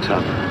we get up on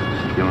top,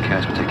 you and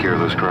Cass will take care of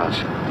those crowds.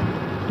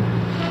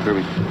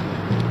 Kirby,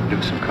 give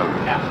us some cover.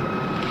 Yeah.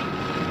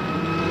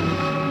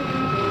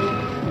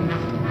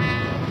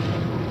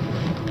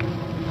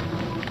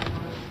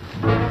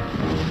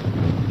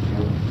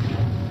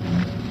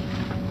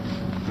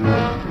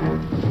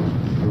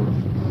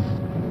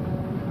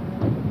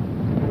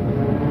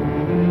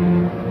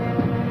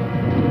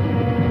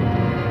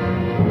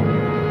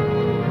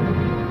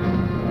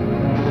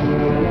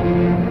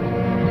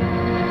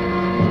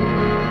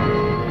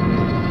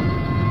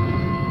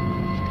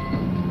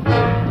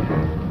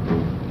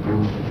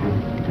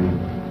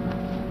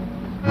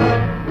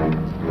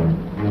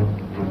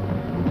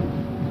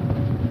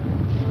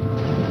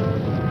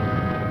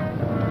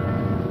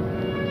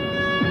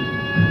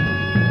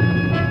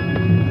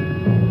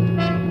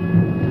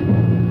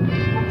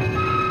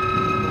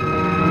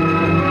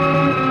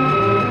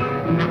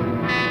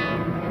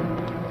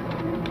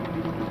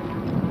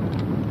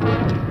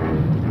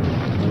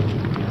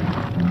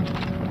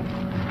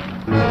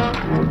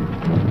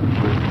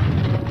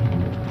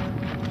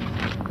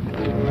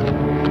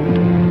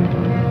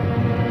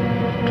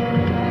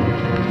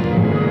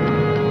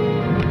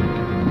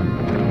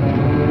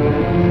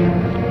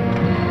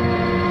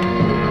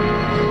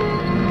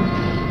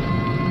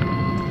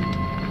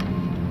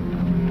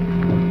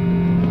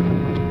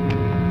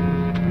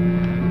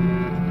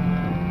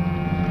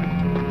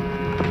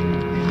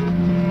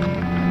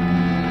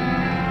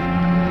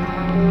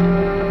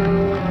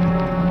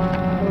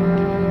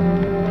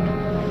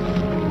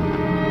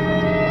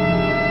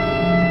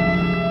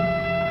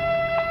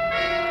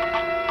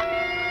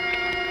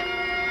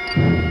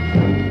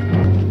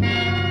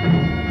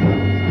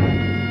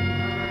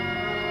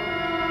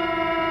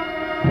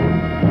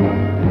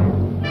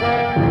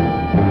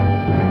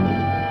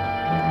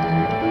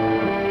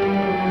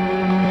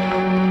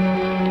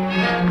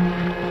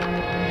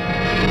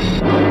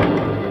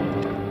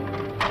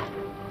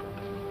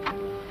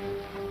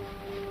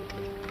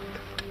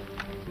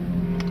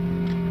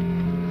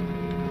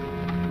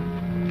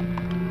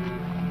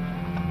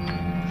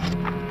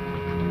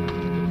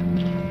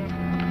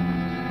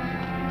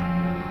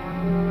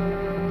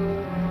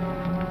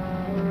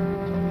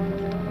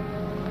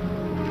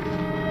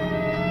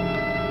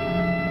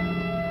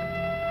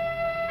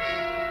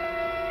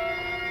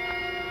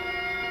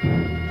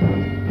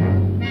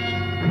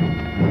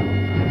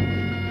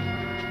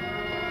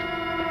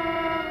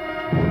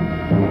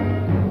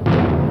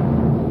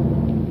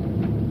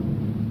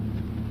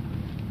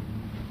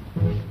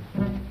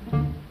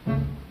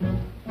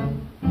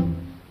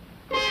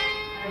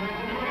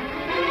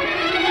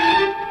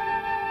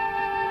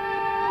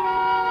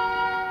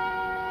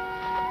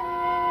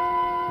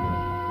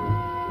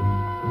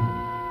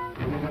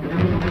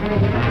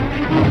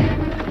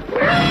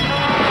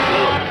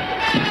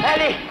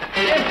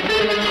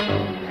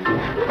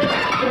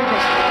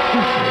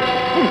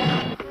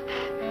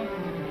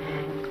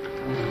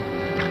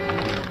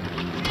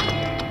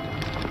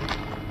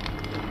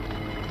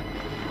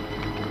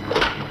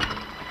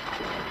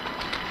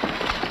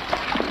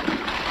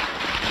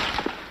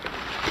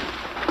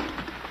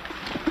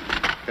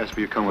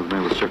 Casper, you come with me.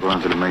 Let's check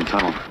around to the main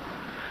tunnel.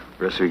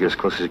 The rest of you get as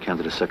close as you can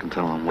to the second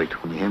tunnel and wait.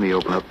 When you hear me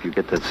open up, you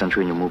get that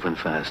sentry and you move in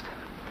fast.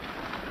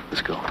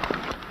 Let's go.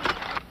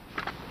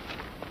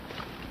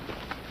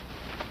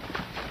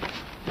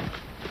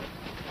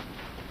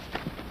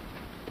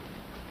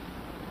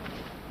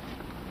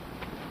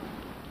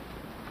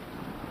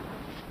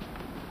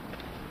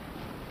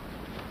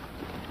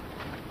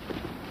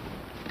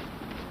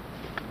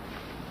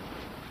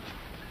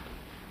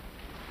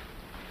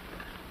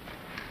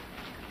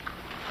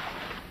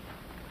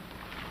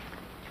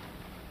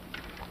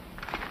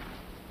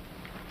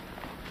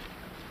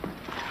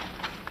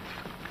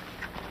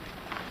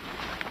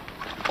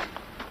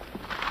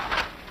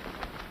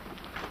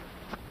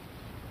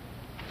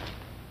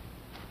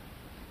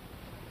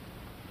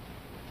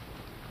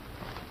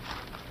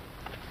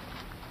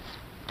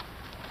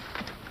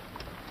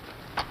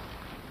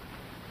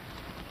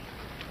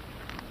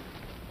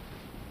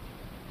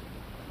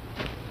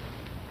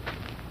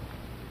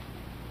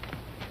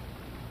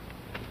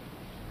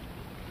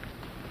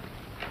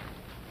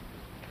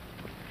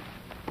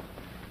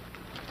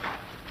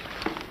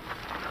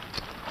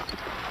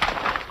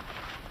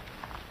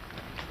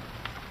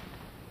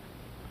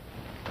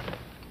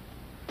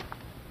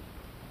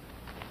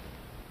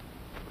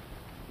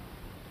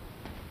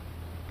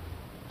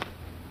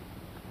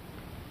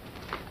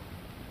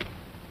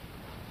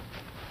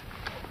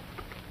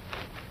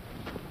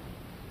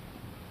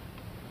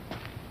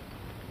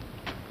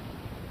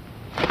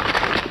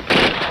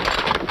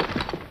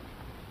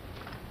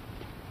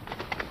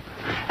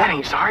 That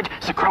ain't Sarge.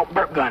 It's a Kraut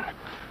burp gun.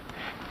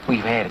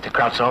 We've had it. The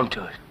Kraut's on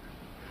to it.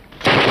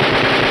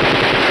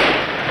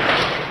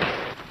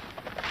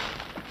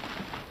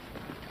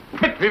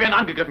 Wir werden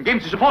angegriffen.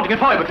 Geben Sie Supporting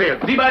and Feuerbefehl.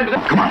 Sie beiden bitte.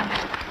 Come on.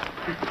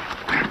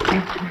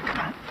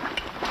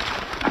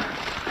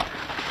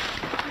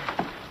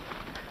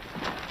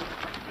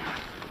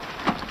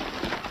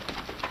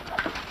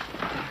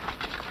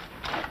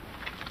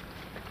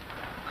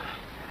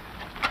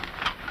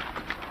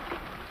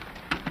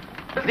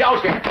 Die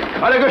Ausgänge.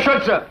 Alle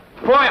Geschütze.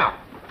 Feuer!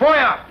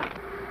 Feuer!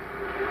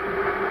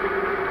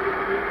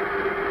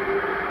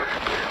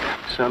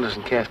 Saunders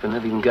and Casper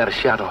never even got a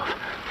shot off.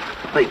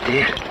 Wait,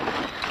 Dad.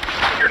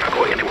 You're not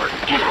going anywhere.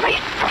 Get out of here.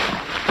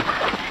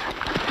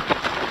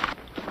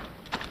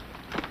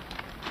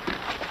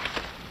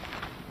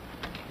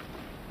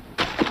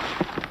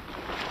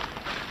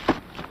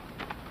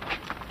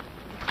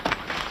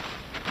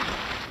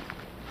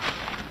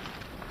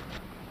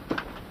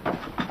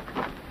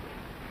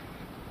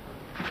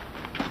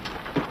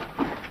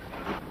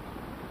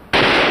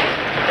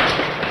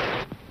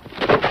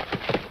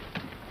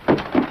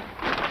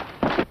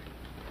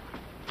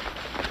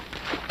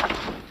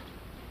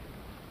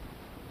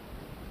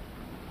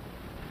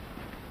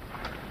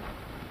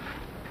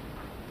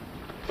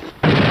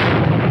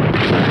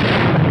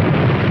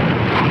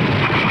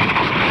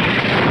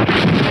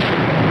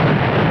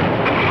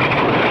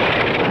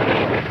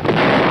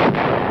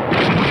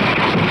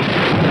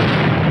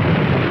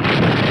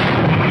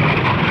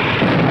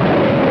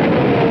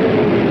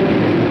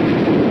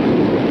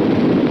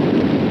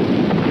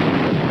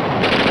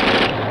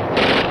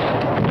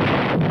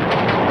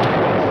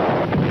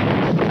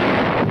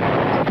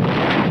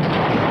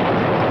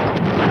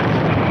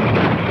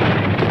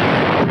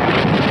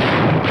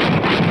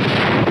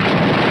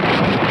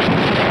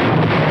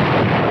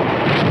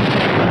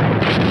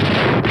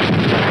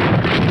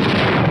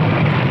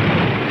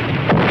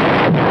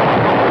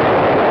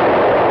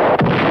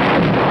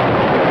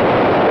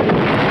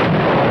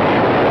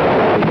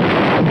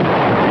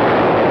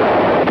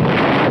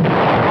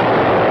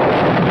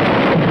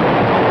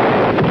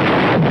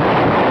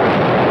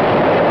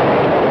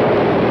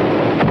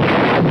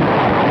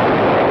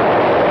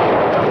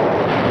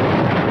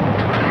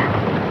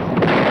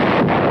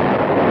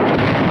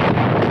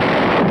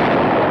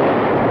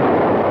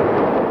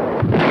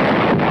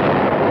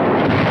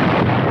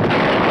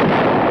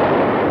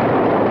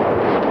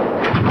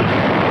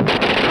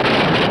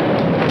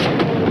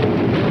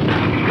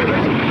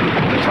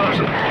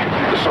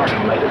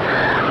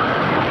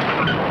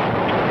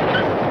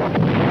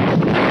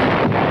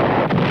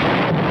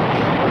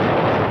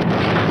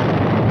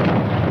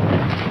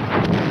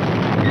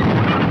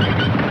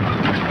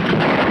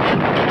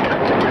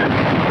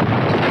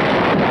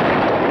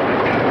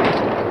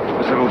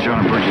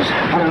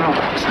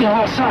 Still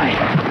outside.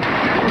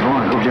 Go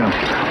on, go jump.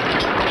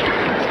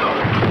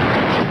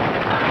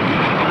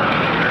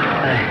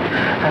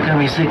 How come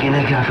you're sticking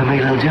that guy for me,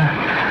 Little John?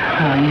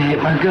 Oh, you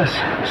hate my guts.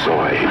 So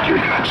I hate your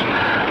guts.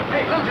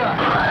 Hey, Little John.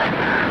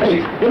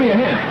 Hey, give me a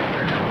hand.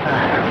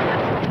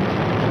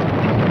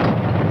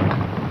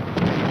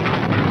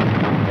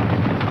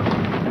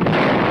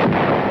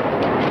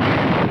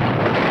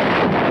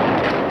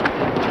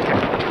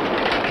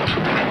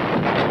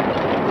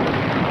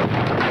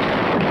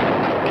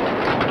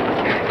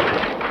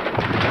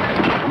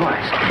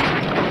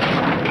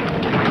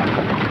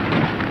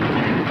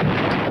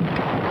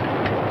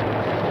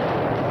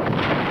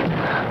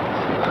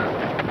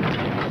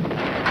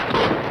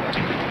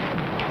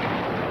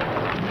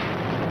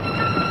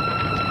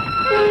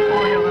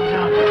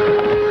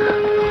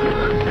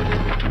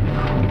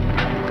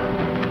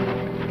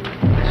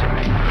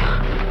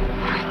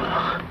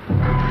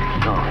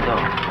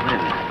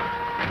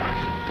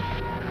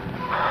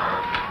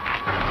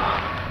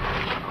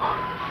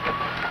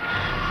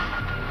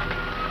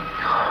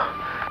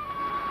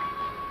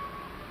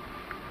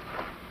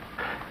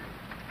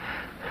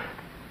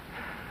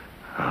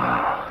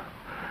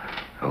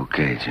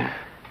 Cajun.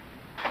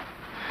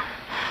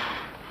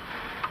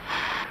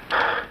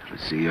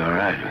 Let's see, you all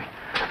right?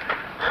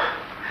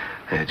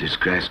 They just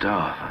scratched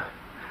off.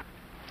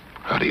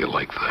 How do you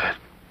like that?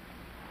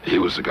 He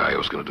was the guy who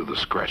was going to do the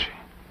scratching.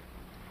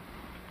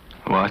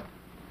 What?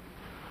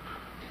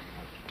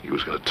 He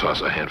was going to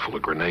toss a handful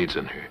of grenades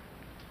in here.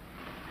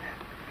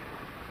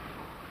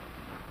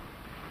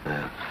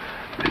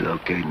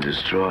 Relocate and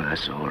destroy,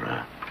 that's all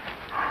right.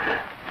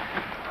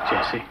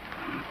 Jesse,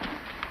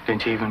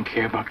 didn't you even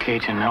care about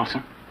Cage and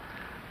Nelson?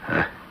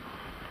 Huh?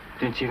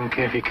 Didn't you even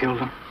care if you killed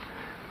them?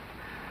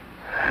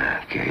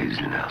 Cage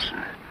and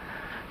Nelson.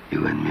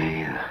 You and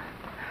me,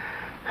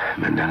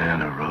 men down there on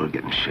the road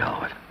getting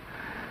shelled.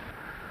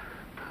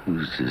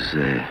 Who's to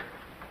say?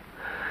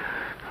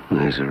 Who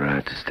has a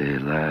right to stay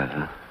alive,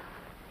 huh?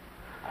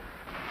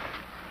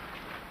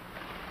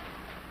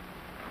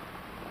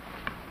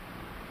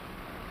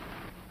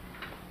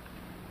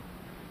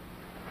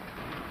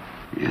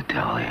 You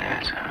tell the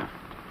answer.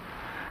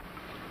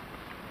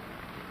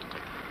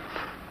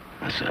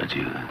 Besides,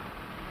 you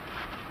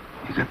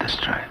got the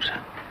stripes,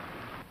 huh?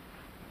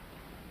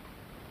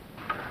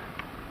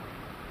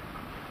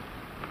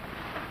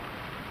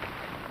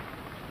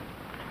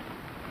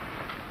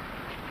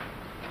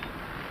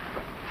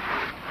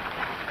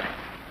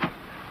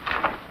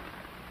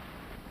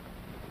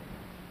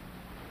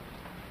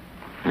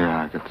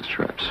 Yeah, I got the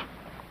straps.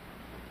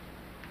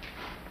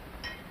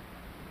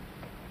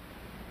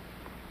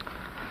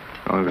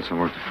 Oh, I've got some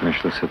work to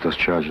finish. Let's hit those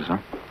charges, huh?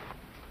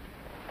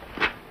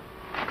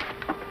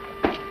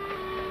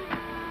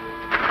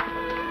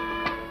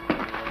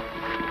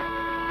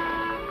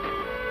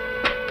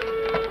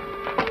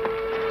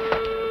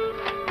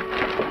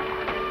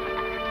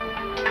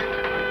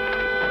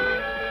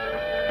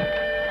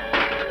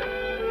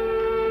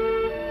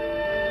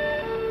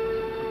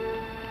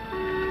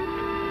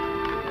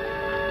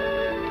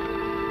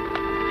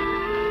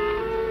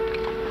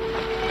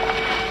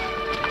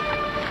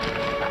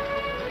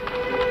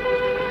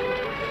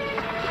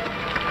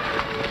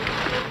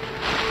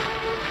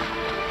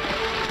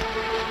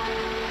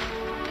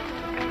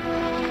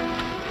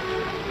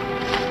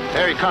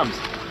 There he comes.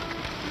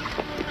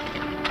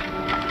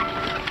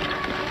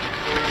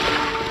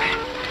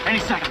 Any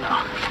second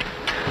now.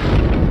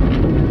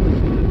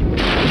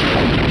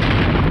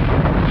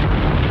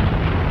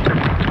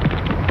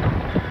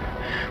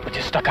 We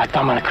just stuck our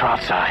thumb on the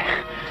crowd's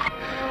eye.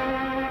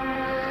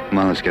 Come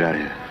on, let's get out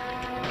of here.